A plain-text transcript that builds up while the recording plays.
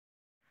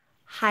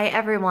Hi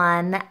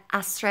everyone,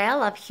 Astrea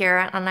Love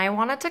here, and I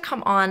wanted to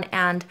come on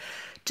and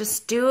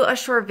just do a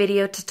short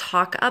video to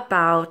talk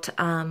about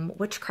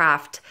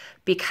witchcraft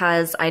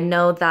because I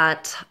know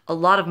that a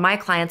lot of my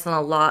clients and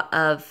a lot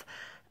of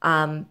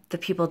the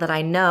people that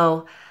I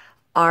know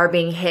are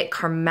being hit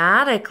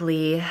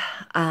karmatically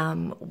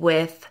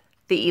with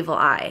the evil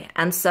eye.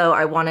 And so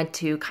I wanted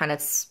to kind of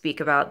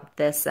speak about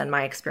this and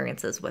my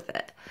experiences with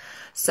it.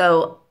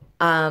 So,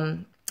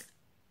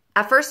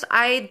 at first,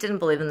 I didn't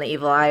believe in the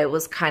evil eye. It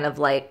was kind of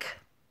like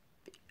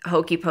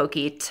hokey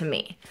pokey to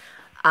me.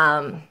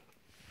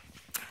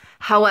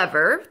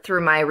 However,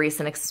 through my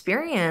recent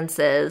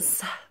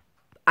experiences,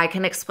 I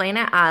can explain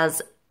it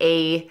as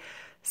a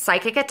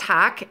psychic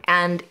attack,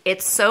 and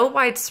it's so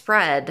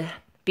widespread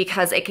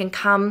because it can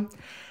come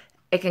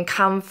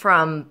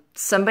from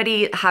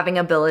somebody having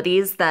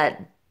abilities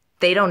that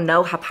they don't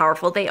know how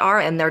powerful they are,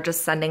 and they're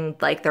just sending,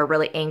 like, they're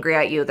really angry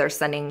at you. They're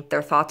sending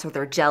their thoughts, or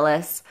they're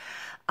jealous.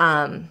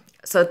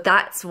 So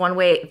that's one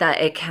way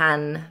that it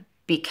can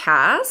be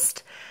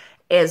cast,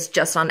 is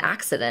just on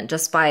accident,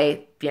 just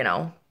by,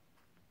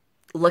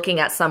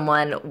 looking at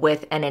someone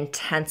with an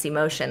intense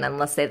emotion. And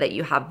let's say that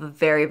you have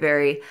very,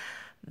 very,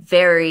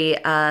 very,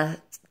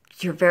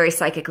 you're very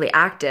psychically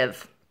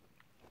active.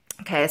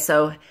 Okay.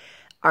 So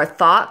our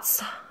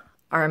thoughts,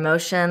 our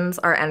emotions,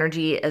 our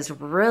energy is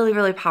really,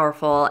 really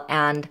powerful.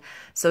 And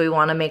so we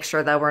want to make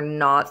sure that we're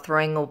not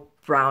throwing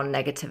around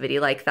negativity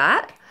like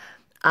that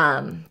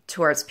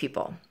towards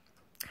people.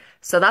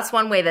 So that's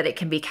one way that it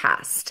can be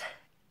cast.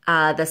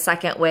 The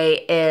second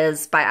way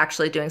is by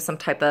actually doing some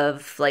type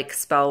of like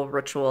spell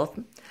ritual.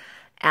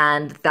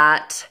 And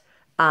that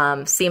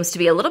seems to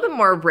be a little bit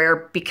more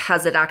rare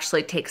because it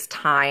actually takes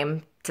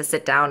time to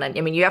sit down. And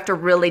I mean, you have to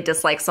really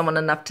dislike someone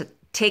enough to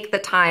take the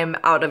time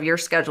out of your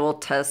schedule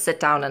to sit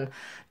down and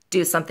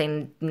do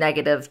something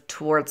negative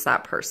towards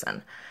that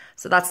person.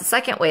 So that's the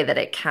second way that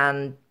it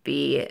can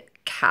be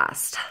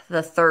cast.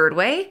 The third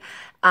way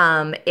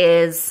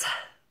is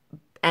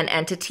an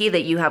entity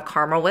that you have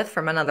karma with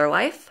from another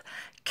life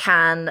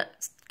can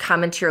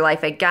come into your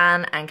life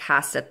again and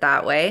cast it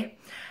that way.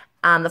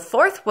 The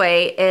fourth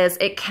way is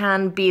it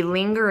can be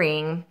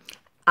lingering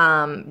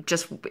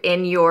just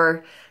in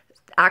your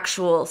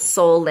actual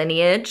soul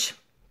lineage,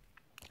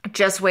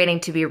 just waiting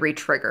to be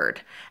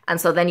re-triggered.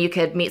 And so then you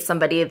could meet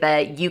somebody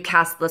that you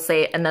cast, let's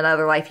say in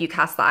another life, you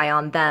cast the eye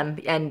on them,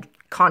 and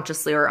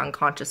consciously or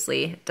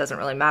unconsciously, it doesn't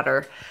really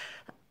matter.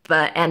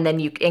 And then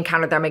you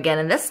encounter them again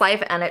in this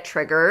life, and it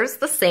triggers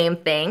the same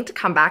thing to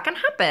come back and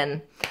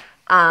happen.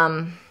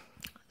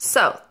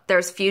 So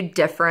there's a few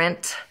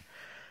different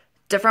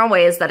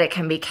ways that it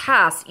can be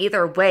cast.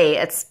 Either way,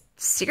 it's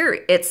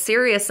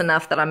serious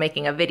enough that I'm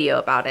making a video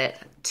about it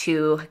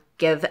to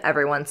give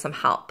everyone some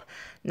help.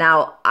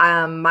 Now,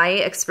 my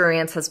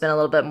experience has been a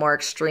little bit more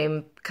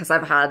extreme because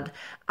I've had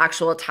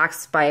actual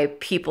attacks by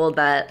people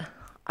that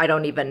I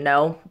don't even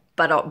know,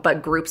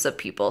 but groups of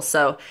people.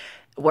 So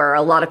where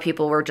a lot of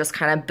people were just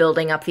kind of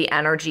building up the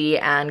energy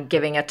and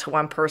giving it to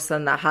one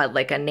person that had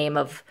like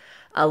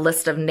a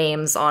list of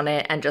names on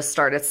it and just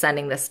started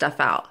sending this stuff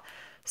out.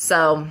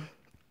 So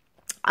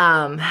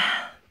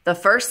the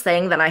first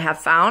thing that I have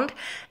found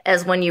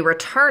is when you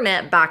return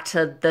it back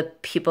to the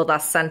people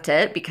that sent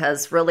it,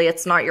 because really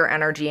it's not your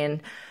energy. And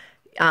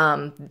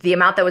the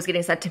amount that was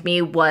getting sent to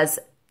me was,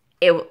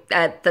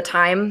 at the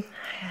time,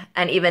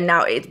 and even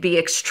now, it'd be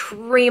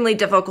extremely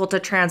difficult to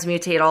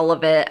transmutate all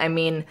of it. I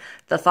mean,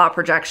 the thought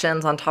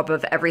projections on top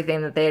of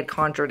everything that they had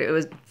conjured, it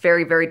was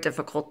very, very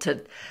difficult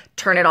to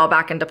turn it all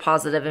back into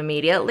positive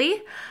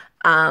immediately.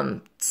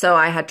 So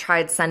I had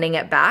tried sending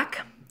it back,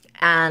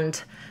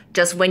 and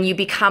just when you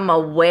become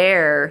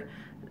aware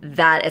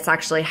that it's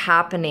actually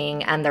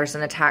happening and there's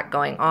an attack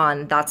going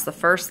on, that's the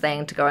first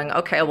thing to going,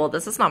 okay, well,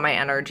 this is not my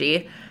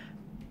energy,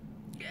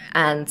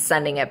 and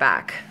sending it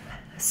back.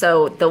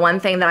 So the one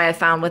thing that I have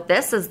found with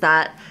this is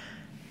that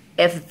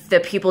if the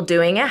people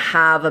doing it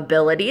have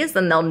abilities,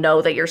 then they'll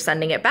know that you're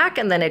sending it back,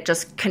 and then it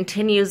just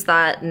continues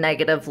that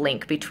negative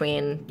link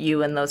between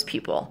you and those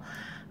people.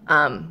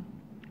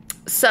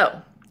 So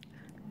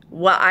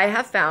what I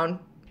have found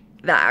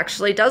that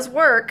actually does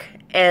work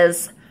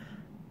is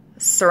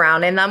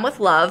surrounding them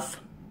with love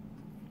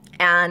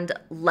and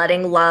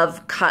letting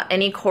love cut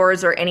any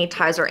cords or any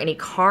ties or any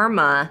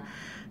karma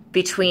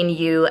between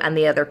you and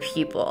the other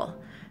people.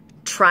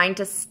 Trying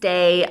to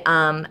stay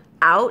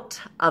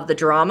out of the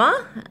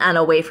drama and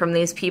away from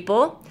these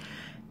people.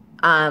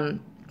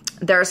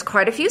 There's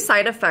quite a few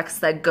side effects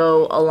that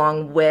go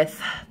along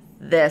with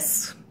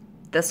this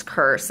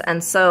curse.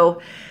 And so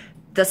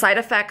the side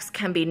effects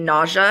can be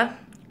nausea,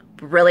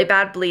 really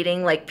bad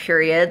bleeding like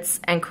periods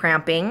and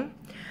cramping,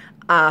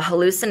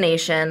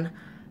 hallucination,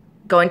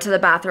 going to the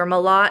bathroom a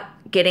lot,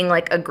 getting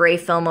like a gray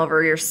film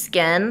over your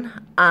skin,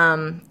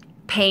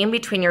 pain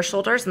between your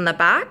shoulders and the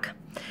back,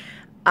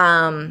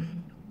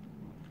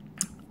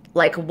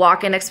 like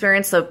walk-in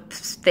experience, so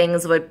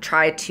things would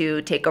try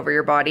to take over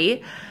your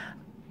body,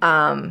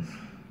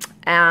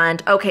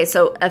 And okay,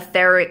 so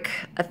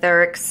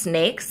etheric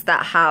snakes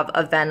that have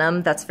a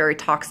venom that's very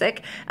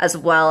toxic, as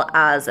well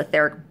as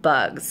etheric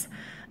bugs.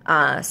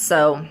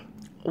 So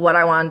what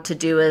I wanted to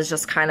do is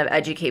just kind of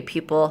educate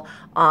people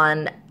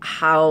on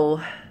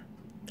how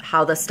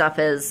this stuff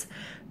is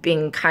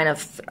being kind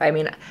of, I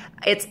mean,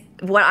 it's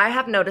what I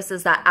have noticed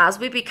is that as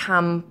we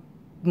become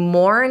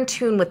more in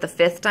tune with the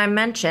fifth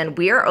dimension,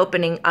 we are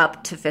opening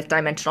up to fifth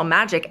dimensional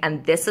magic.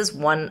 And this is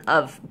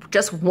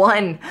just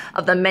one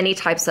of the many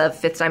types of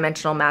fifth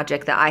dimensional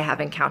magic that I have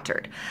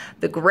encountered.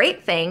 The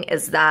great thing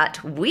is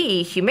that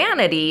we,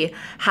 humanity,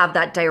 have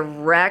that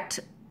direct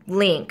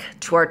link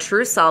to our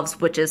true selves,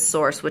 which is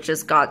source, which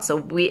is God. So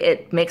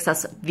it makes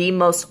us the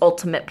most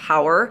ultimate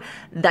power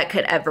that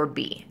could ever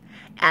be.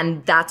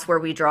 And that's where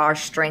we draw our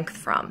strength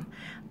from.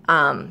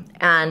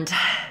 And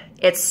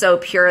it's so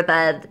pure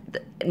that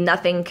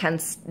nothing can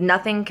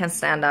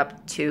stand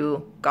up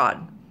to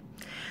God.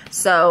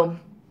 So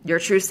your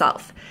true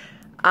self.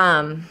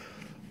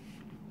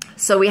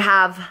 So we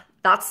have,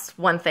 that's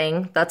one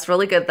thing that's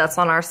really good that's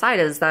on our side,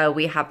 is that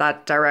we have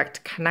that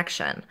direct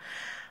connection.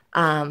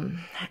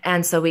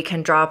 And so we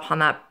can draw upon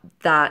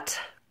that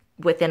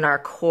within our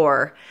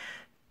core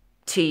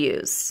to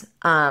use.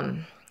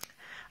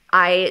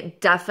 I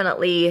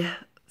definitely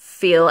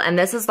feel, and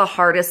this is the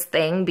hardest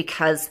thing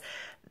because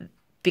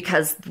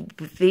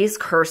these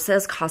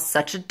curses cause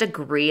such a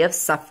degree of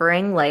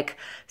suffering, like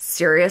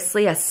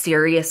seriously, a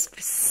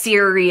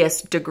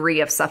serious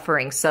degree of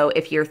suffering. So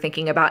if you're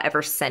thinking about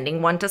ever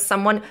sending one to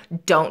someone,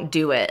 don't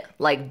do it.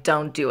 Like,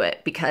 don't do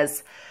it,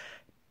 because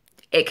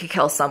it could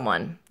kill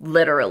someone.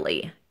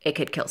 Literally, it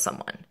could kill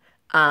someone.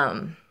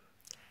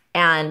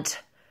 And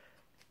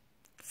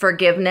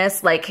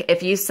forgiveness, like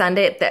if you send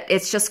it, that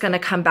it's just going to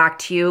come back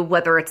to you,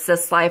 whether it's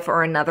this life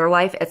or another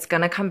life, it's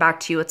going to come back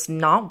to you. It's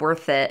not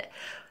worth it.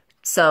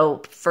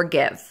 So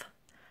forgive.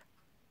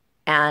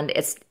 And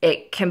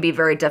it can be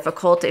very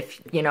difficult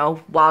if,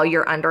 while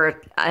you're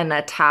under an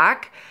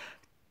attack,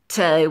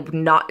 to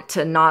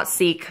not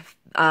seek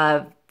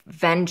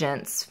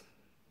vengeance.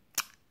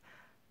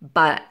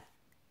 But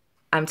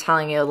I'm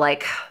telling you,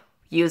 like,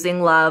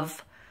 using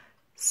love,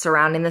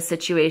 surrounding the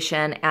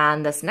situation,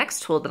 and this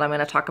next tool that I'm going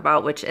to talk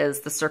about, which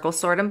is the Circle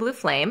Sword and Blue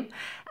Flame.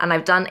 And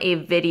I've done a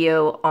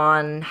video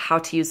on how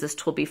to use this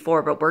tool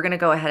before, but we're going to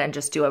go ahead and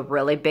just do a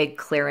really big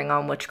clearing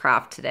on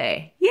witchcraft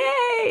today.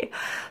 Yay!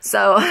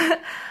 So,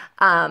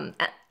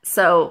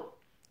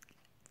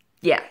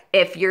 yeah,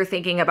 if you're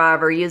thinking about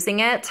ever using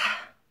it,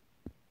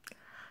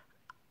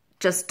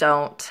 just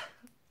don't.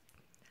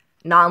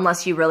 Not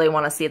unless you really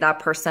want to see that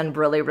person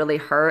really, really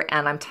hurt.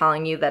 And I'm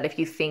telling you that if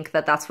you think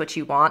that that's what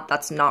you want,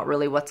 that's not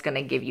really what's going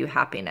to give you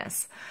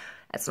happiness.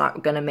 It's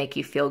not going to make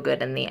you feel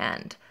good in the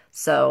end.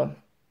 So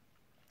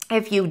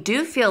if you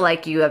do feel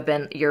like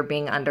you're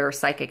being under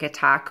psychic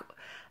attack,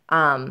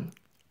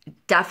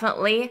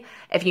 definitely,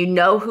 if you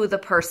know who the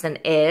person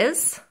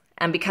is,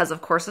 and because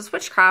of course it's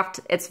witchcraft,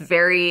 it's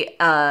very,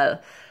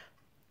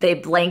 they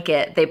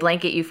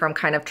blanket you from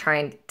kind of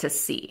trying to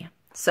see.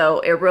 So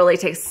it really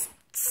takes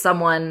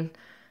someone,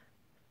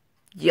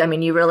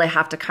 you really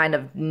have to kind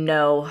of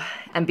know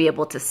and be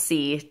able to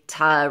see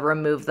to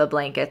remove the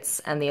blankets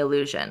and the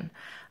illusion.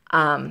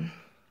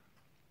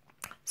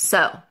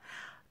 So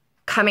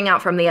coming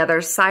out from the other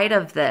side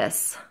of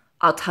this,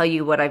 I'll tell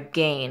you what I've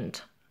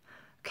gained.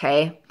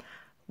 Okay.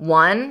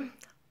 1,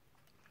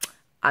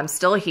 I'm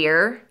still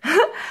here.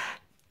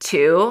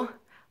 2,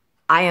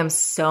 I am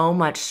so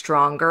much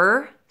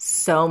stronger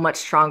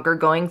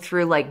going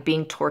through like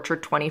being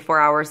tortured 24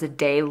 hours a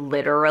day,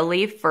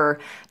 literally, for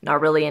not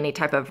really any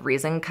type of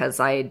reason, because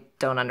I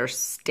don't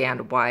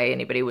understand why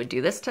anybody would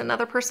do this to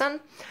another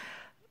person.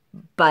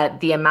 But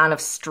the amount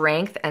of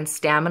strength and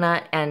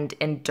stamina and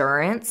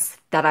endurance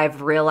that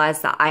I've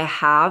realized that I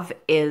have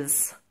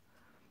is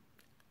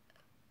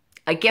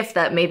a gift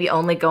that maybe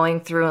only going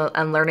through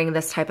and learning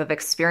this type of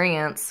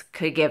experience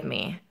could give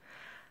me.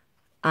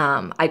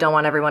 I don't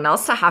want everyone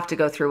else to have to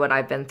go through what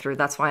I've been through.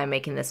 That's why I'm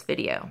making this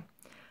video.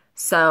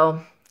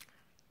 So,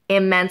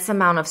 immense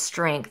amount of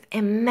strength,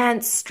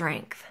 immense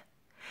strength.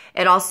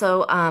 It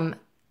also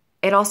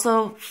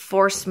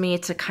forced me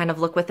to kind of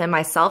look within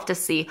myself to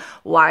see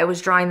why I was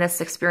drawing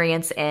this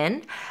experience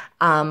in,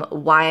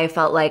 why I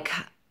felt like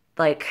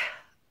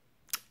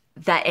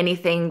that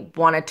anything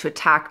wanted to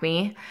attack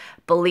me,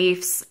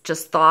 beliefs,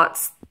 just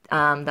thoughts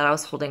that I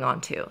was holding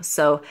on to.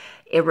 So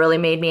it really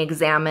made me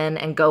examine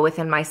and go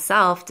within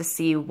myself to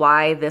see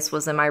why this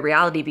was in my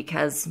reality,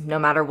 because no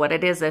matter what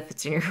it is, if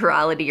it's in your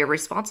reality, you're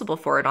responsible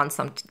for it on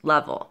some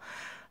level.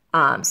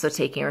 So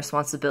taking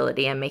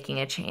responsibility and making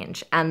a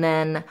change. And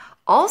then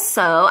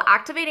also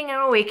activating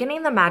and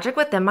awakening the magic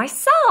within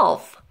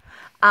myself,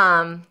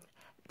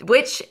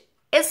 which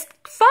is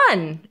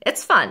fun.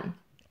 It's fun.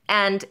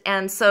 And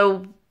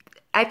so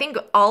I think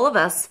all of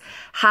us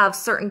have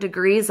certain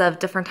degrees of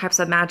different types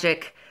of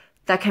magic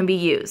that can be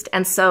used.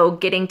 And so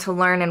getting to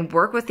learn and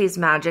work with these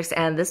magics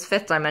and this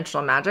fifth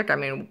dimensional magic,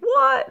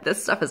 what?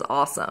 This stuff is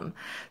awesome.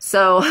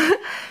 So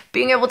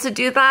being able to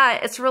do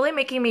that, it's really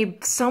making me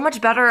so much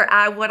better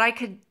at what I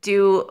could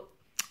do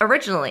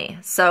originally.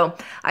 So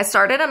I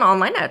started an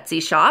online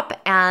Etsy shop,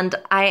 and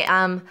I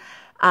am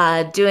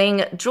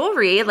doing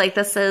jewelry. Like,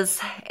 this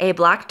is a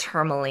black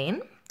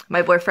tourmaline.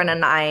 My boyfriend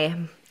and I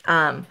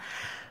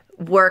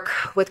work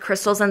with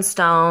crystals and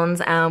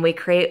stones, and we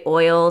create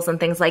oils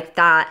and things like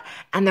that.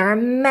 And they're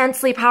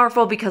immensely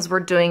powerful because we're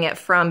doing it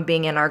from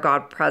being in our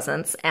God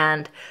presence.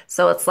 And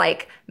so it's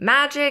like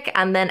magic,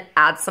 and then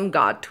add some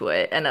God to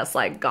it, and it's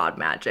like God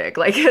magic.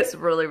 Like, it's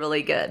really,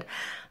 really good.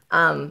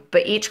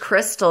 But each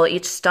crystal,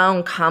 each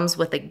stone comes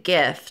with a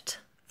gift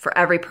for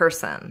every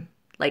person.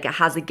 Like, it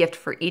has a gift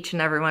for each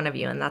and every one of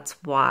you. And that's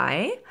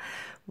why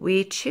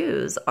we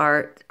choose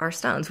our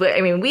stones.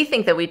 I mean, we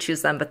think that we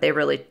choose them, but they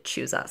really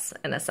choose us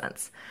in a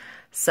sense.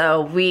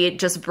 So we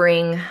just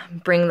bring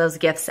those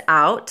gifts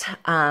out,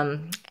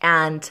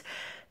 and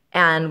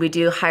we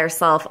do higher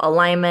self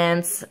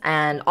alignments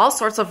and all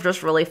sorts of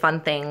just really fun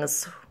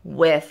things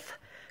with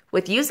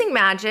using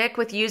magic,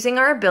 with using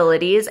our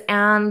abilities,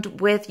 and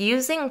with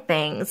using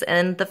things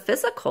in the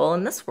physical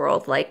in this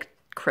world, like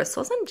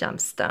crystals and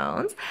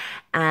gemstones,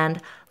 and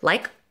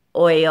like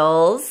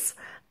oils,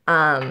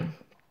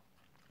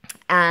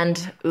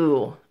 and,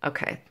 ooh,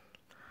 okay,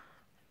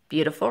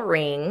 beautiful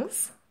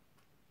rings.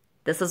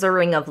 This is a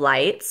ring of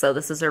light, so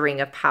this is a ring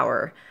of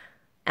power.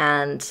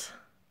 And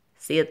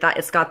see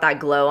it's got that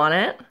glow on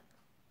it.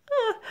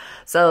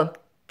 So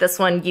this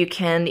one, you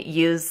can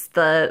use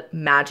the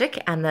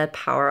magic and the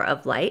power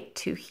of light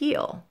to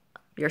heal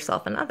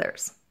yourself and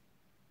others.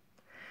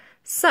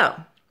 So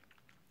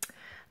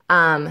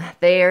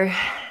there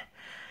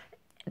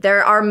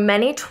are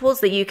many tools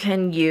that you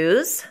can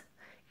use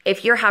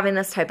if you're having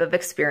this type of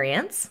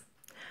experience.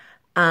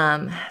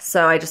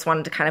 So I just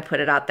wanted to kind of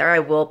put it out there. I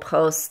will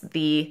post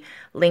the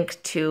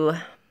link to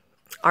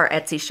our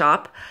Etsy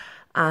shop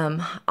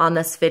on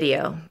this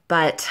video.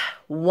 But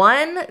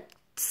one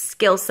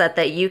skill set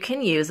that you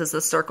can use is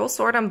the circle,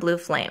 sword, and blue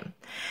flame.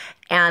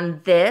 And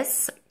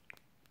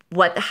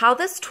how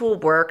this tool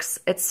works,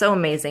 it's so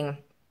amazing.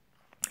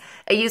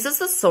 It uses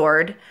the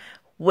sword,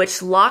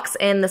 which locks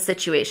in the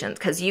situations,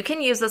 because you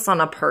can use this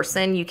on a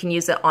person, you can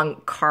use it on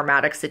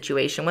karmatic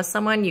situation with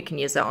someone, you can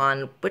use it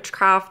on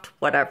witchcraft,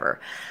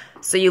 whatever.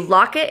 So you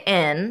lock it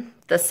in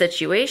the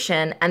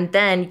situation, and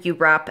then you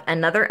wrap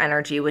another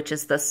energy, which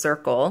is the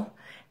circle,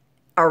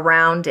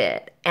 around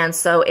it. And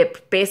so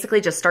it basically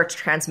just starts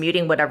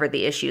transmuting whatever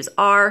the issues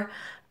are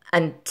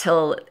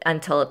until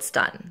it's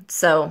done.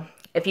 So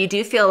if you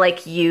do feel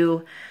like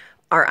you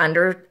are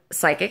under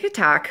psychic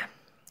attack,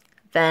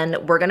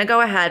 then we're going to go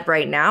ahead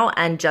right now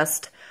and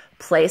just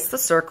place the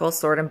circle,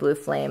 sword, and blue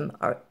flame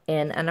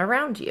in and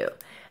around you.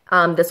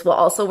 This will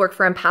also work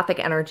for empathic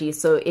energy.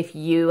 So if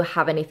you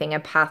have anything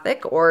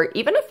empathic, or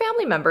even a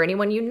family member,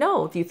 anyone you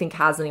know, if you think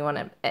has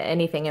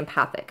anything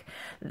empathic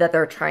that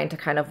they're trying to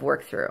kind of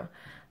work through,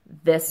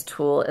 this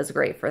tool is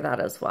great for that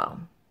as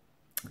well.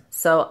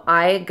 So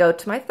I go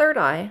to my third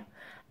eye,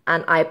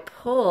 and I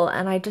pull,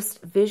 and I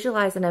just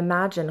visualize and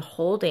imagine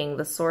holding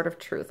the sword of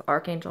truth,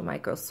 Archangel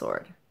Michael's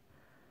sword.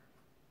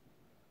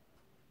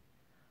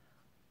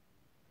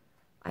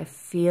 I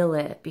feel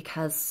it,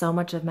 because so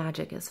much of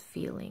magic is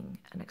feeling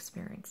and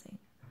experiencing.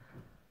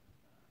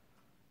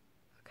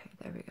 Okay,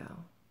 there we go.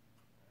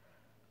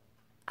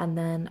 And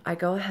then I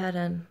go ahead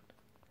and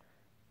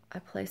I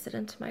place it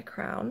into my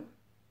crown.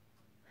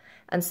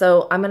 And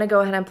so I'm going to go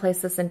ahead and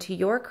place this into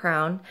your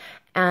crown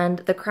and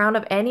the crown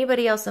of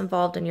anybody else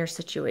involved in your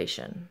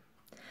situation.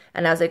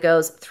 And as it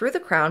goes through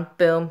the crown,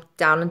 boom,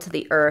 down into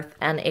the earth,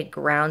 and it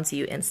grounds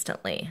you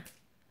instantly.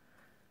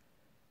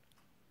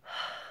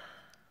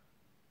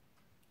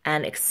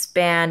 And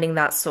expanding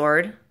that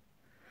sword.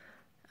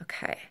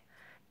 Okay.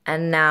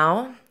 And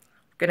now I'm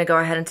going to go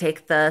ahead and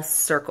take the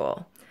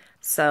circle.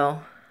 So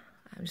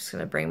I'm just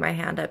going to bring my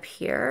hand up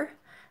here.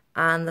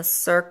 And the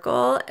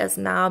circle is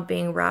now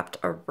being wrapped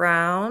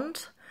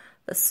around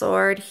the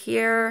sword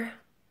here,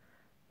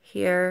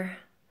 here.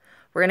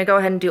 We're going to go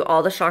ahead and do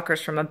all the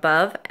chakras from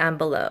above and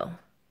below.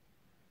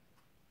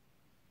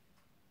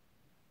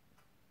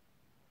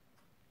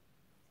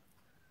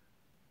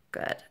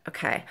 Good.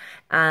 Okay.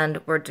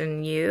 And we're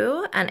doing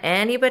you and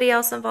anybody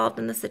else involved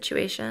in the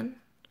situation.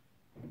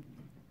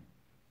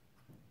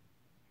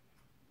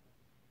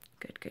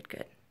 Good, good,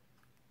 good.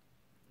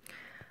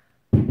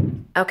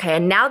 Okay.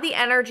 And now the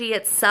energy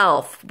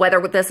itself, whether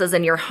this is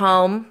in your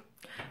home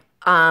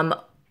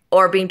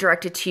or being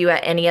directed to you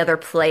at any other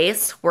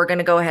place, we're going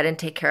to go ahead and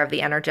take care of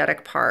the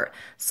energetic part.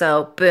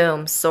 So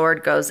boom,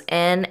 sword goes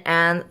in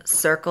and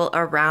circle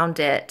around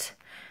it.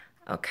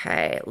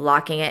 Okay,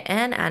 locking it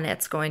in, and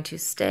it's going to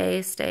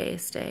stay, stay,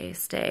 stay,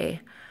 stay.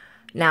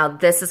 Now,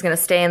 this is going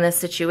to stay in this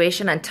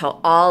situation until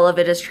all of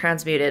it is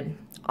transmuted.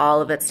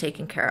 All of it's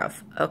taken care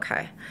of.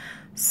 Okay,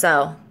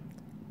 so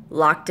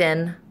locked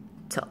in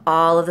to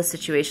all of the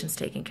situations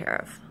taken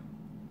care of.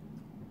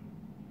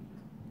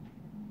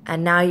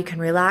 And now you can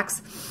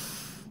relax,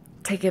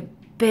 take a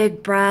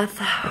big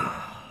breath,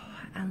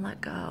 and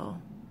let go.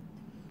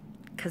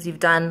 Because you've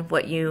done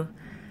what you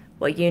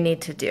what you need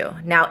to do.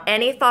 Now,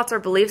 any thoughts or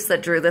beliefs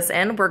that drew this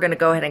in, we're going to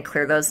go ahead and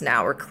clear those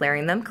now. We're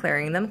clearing them,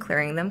 clearing them,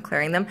 clearing them,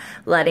 clearing them,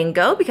 letting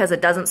go, because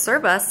it doesn't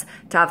serve us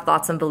to have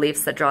thoughts and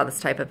beliefs that draw this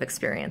type of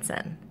experience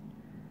in.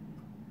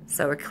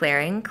 So we're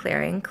clearing,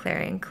 clearing,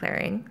 clearing,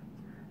 clearing.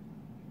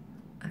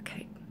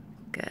 Okay,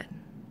 good.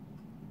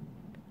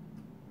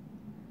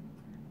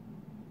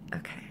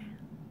 Okay.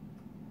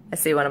 I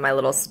see one of my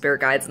little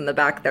spirit guides in the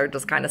back there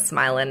just kind of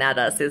smiling at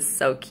us. It's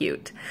so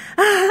cute.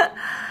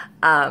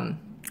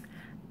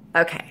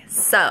 Okay,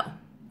 so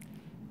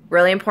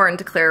really important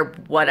to clear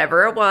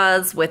whatever it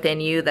was within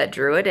you that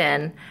drew it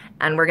in.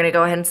 And we're going to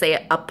go ahead and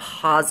say a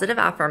positive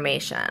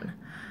affirmation.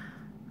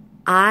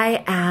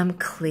 I am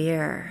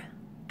clear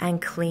and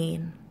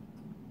clean.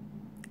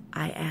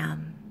 I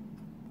am.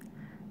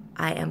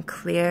 I am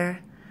clear,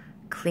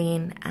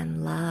 clean,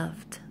 and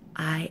loved.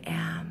 I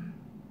am.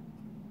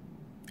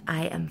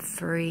 I am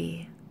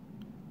free.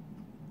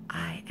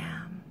 I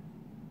am.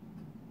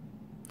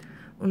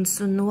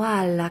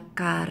 Unsunua la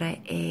kare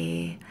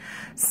e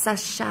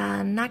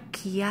sashana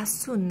kia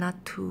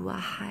sunatua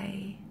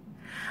hai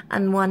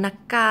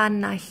anwanaka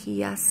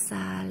nahia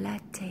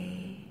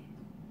salate.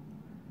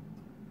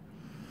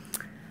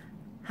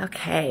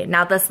 Okay,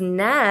 now this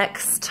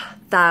next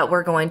that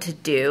we're going to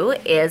do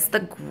is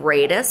the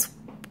greatest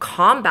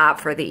combat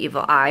for the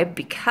evil eye,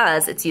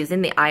 because it's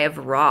using the eye of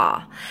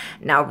Ra.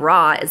 Now,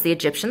 Ra is the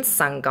Egyptian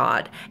sun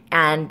god,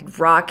 and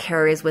Ra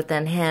carries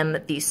within him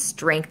the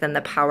strength and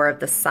the power of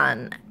the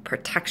sun,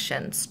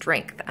 protection,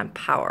 strength, and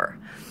power.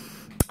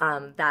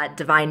 That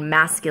divine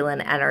masculine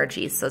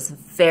energy. So it's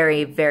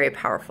very, very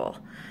powerful.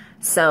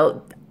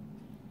 So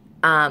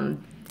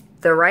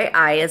the right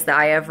eye is the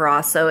eye of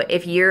Ra. So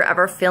if you're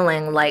ever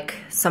feeling like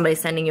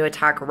somebody's sending you an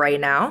attack right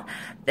now,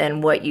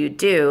 then what you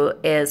do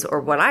is, or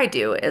what I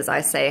do is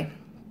I say,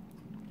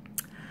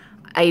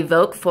 I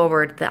evoke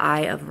forward the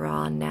eye of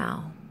Ra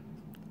now.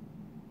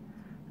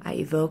 I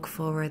evoke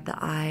forward the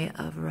eye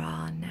of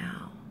Ra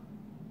now.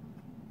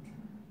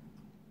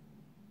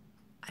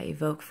 I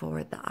evoke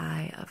forward the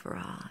eye of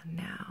Ra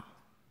now.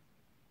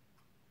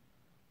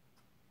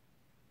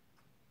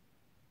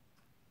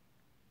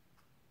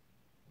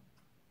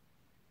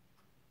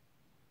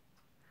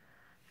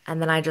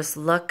 And then I just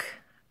look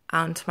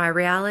out into my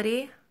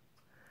reality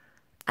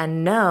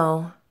and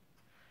know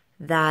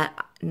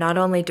that not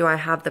only do I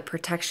have the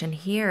protection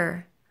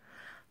here,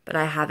 but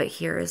I have it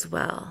here as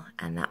well,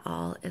 and that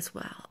all is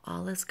well,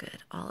 all is good,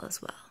 all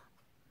is well.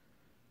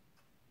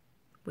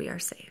 We are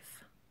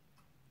safe.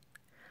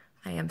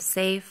 I am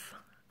safe,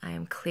 I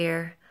am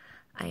clear,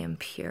 I am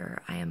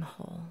pure, I am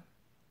whole.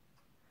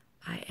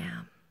 I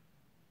am.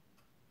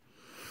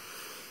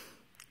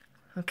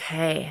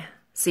 Okay,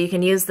 so you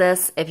can use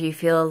this if you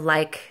feel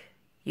like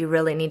you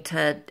really need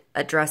to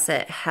address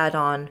it head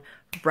on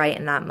right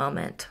in that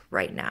moment,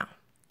 right now.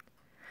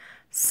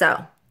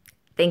 So,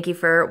 thank you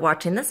for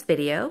watching this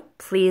video.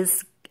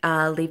 Please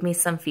leave me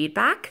some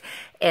feedback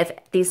if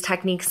these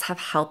techniques have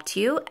helped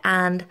you,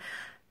 and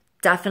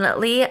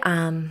definitely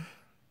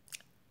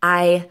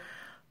I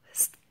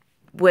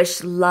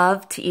wish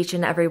love to each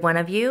and every one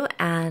of you,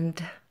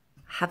 and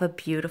have a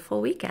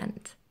beautiful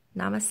weekend.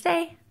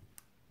 Namaste.